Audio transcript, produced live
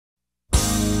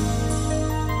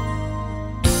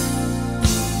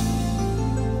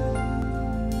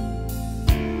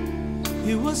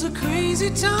was a crazy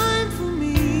time for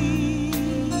me.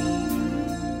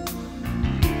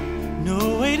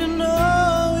 No way to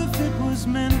know if it was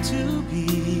meant to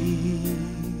be.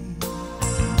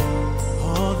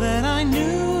 All that I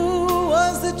knew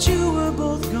was that you were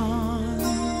both gone,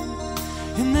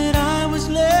 and that I was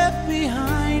left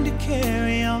behind to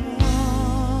carry on.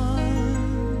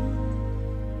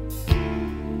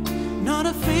 Not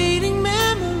a fading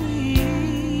memory.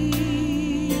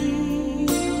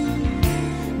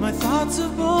 My thoughts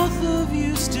of both of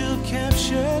you still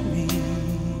captured me.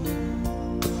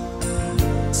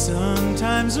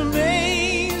 Sometimes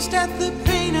amazed at the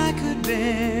pain I could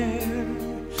bear,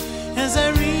 as I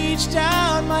reached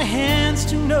out my hands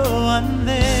to no one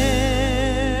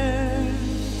there.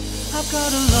 I've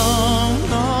got a long,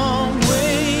 long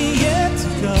way yet to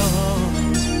go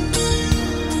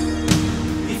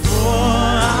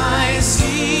before I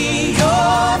see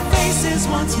your faces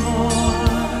once more,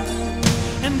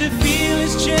 and to feel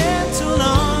his gentle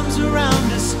arms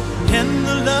around us, and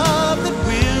the love that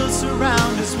will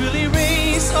surround us will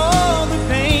erase all the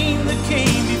pain that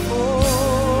came before.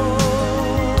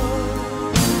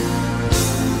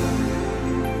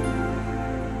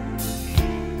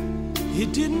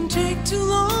 It didn't take too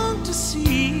long to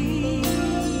see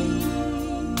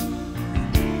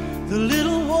the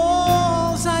little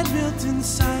walls I built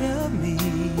inside of me.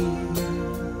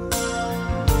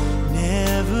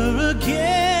 Never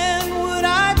again would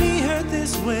I be hurt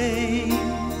this way.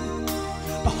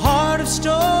 A heart of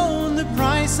stone, the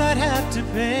price I'd have to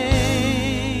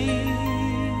pay.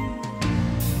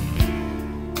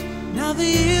 Now the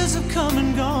years have come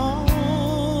and gone.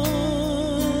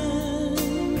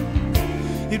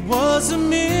 It was a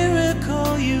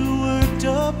miracle you worked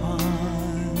upon,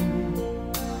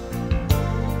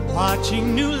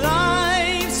 watching new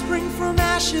life spring from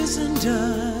ashes and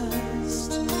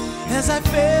dust, as I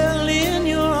fell in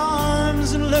your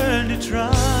arms and learned to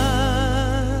trust.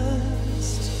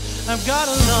 I've got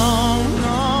a long,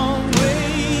 long